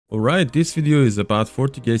Alright, this video is about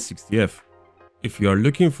FortiGate 60F. If you are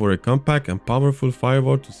looking for a compact and powerful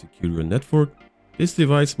firewall to secure your network, this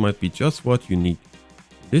device might be just what you need.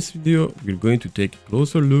 In this video, we're going to take a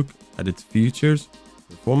closer look at its features,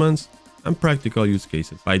 performance, and practical use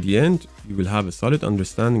cases. By the end, you will have a solid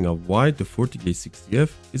understanding of why the FortiGate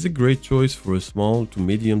 60F is a great choice for a small to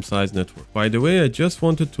medium-sized network. By the way, I just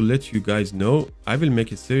wanted to let you guys know I will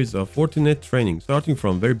make a series of Fortinet training, starting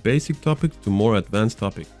from very basic topics to more advanced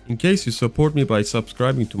topics. In case you support me by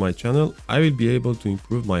subscribing to my channel, I will be able to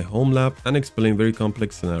improve my home lab and explain very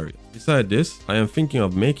complex scenarios. Besides this, I am thinking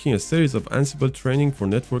of making a series of Ansible training for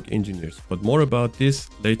network engineers, but more about this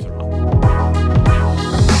later on.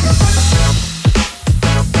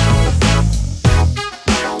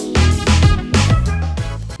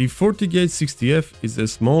 The FortiGate 60F is a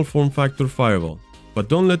small form factor firewall, but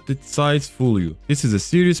don't let the size fool you. This is a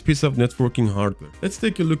serious piece of networking hardware. Let's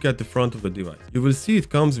take a look at the front of the device. You will see it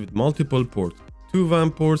comes with multiple ports. 2 WAN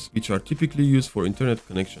ports, which are typically used for internet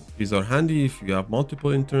connection. These are handy if you have multiple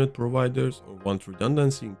internet providers or want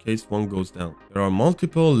redundancy in case one goes down. There are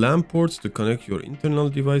multiple LAN ports to connect your internal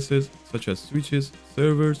devices, such as switches,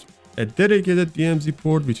 servers, a dedicated DMZ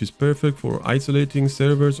port, which is perfect for isolating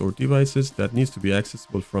servers or devices that needs to be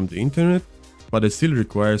accessible from the internet, but it still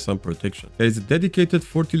requires some protection. There is a dedicated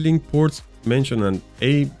FortiLink ports mentioned on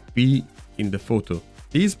A, B in the photo.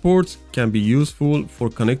 These ports can be useful for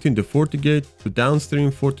connecting the FortiGate to downstream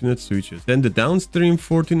Fortinet switches. Then the downstream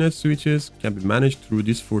Fortinet switches can be managed through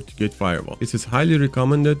this FortiGate firewall. This is highly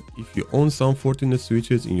recommended if you own some Fortinet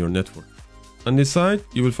switches in your network. On the side,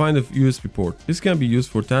 you will find a USB port. This can be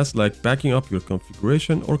used for tasks like backing up your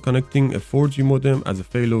configuration or connecting a 4G modem as a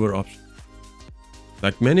failover option.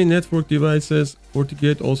 Like many network devices,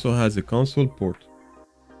 FortiGate also has a console port.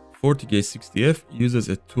 FortiGate 60F uses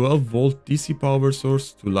a 12-volt DC power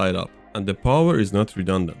source to light up, and the power is not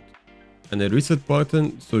redundant, and a reset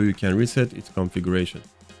button so you can reset its configuration.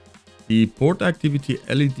 The port activity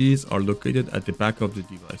LEDs are located at the back of the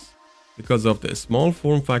device. Because of the small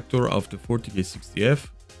form factor of the FortiGate 60F,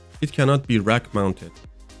 it cannot be rack mounted.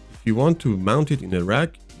 If you want to mount it in a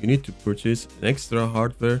rack, you need to purchase an extra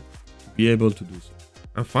hardware to be able to do so.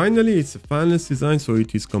 And finally, it's a fanless design, so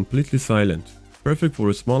it is completely silent, perfect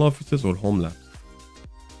for small offices or home labs.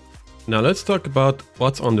 Now let's talk about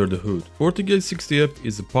what's under the hood. FortiGate 60F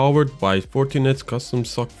is powered by Fortinet's custom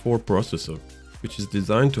SOC 4 processor, which is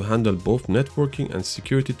designed to handle both networking and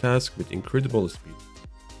security tasks with incredible speed.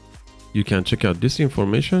 You can check out this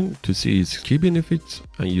information to see its key benefits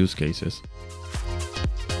and use cases.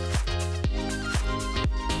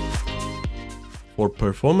 For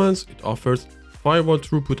performance, it offers firewall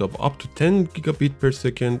throughput of up to 10 gigabit per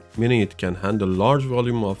second, meaning it can handle large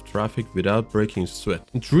volume of traffic without breaking sweat.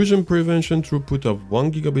 Intrusion prevention throughput of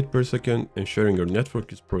 1 gigabit per second, ensuring your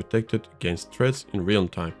network is protected against threats in real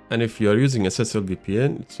time. And if you are using SSL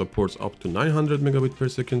VPN, it supports up to 900 megabit per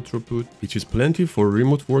second throughput, which is plenty for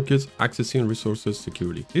remote workers accessing resources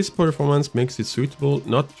securely. This performance makes it suitable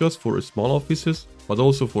not just for small offices, but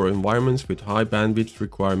also for environments with high bandwidth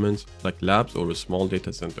requirements like labs or small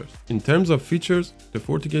data centers. In terms of features, the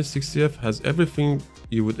FortiGate 60F has everything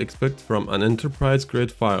you would expect from an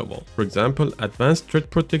enterprise-grade firewall. For example, advanced threat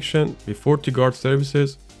protection with FortiGuard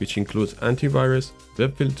services, which includes antivirus,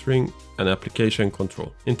 web filtering, and application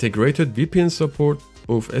control. Integrated VPN support,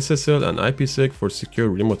 both SSL and IPsec for secure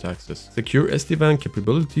remote access. Secure SD-WAN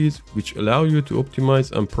capabilities, which allow you to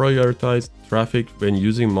optimize and prioritize traffic when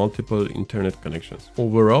using multiple internet connections.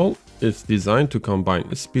 Overall, it's designed to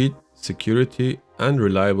combine speed, security, and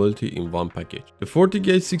reliability in one package. The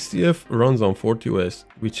FortiGate 60F runs on FortiOS,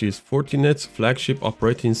 which is Fortinet's flagship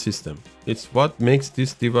operating system. It's what makes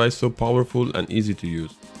this device so powerful and easy to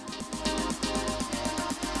use.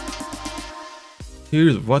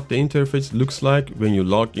 Here's what the interface looks like when you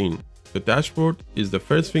log in. The dashboard is the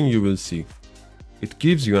first thing you will see. It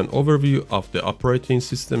gives you an overview of the operating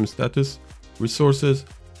system status, resources,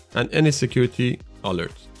 and any security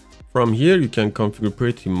alerts. From here, you can configure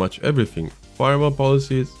pretty much everything: firewall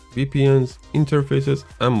policies, VPNs, interfaces,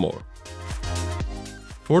 and more.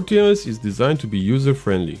 FortiOS is designed to be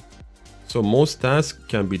user-friendly, so most tasks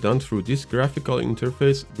can be done through this graphical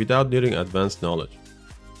interface without needing advanced knowledge.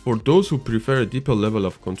 For those who prefer a deeper level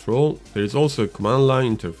of control, there is also a command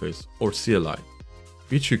line interface, or CLI,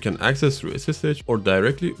 which you can access through SSH or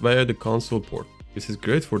directly via the console port. This is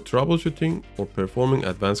great for troubleshooting or performing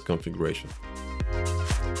advanced configuration.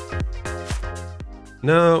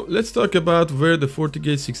 Now, let's talk about where the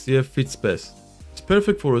FortiGate 60F fits best. It's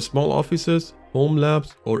perfect for small offices, home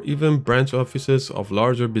labs, or even branch offices of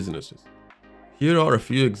larger businesses. Here are a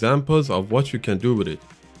few examples of what you can do with it.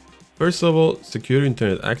 First of all, secure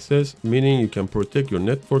internet access, meaning you can protect your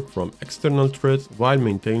network from external threats while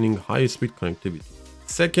maintaining high-speed connectivity.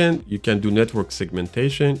 Second, you can do network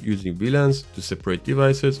segmentation using VLANs to separate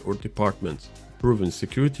devices or departments, improving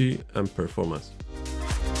security and performance.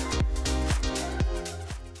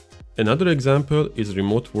 Another example is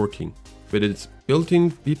remote working. With its built-in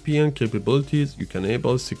VPN capabilities, you can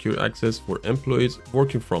enable secure access for employees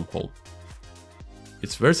working from home.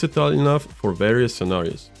 It's versatile enough for various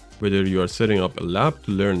scenarios, whether you are setting up a lab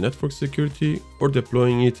to learn network security or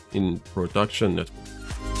deploying it in production network.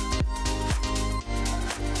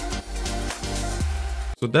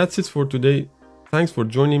 So that's it for today. Thanks for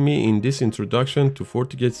joining me in this introduction to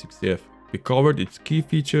FortiGate 60F. We covered its key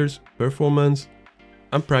features, performance,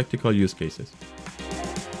 and practical use cases.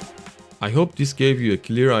 I hope this gave you a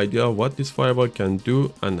clear idea of what this firewall can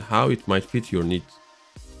do and how it might fit your needs.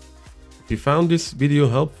 If you found this video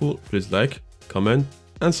helpful, please like, comment,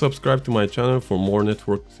 and subscribe to my channel for more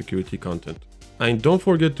network security content. And don't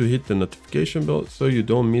forget to hit the notification bell so you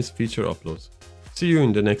don't miss future uploads. See you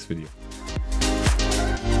in the next video.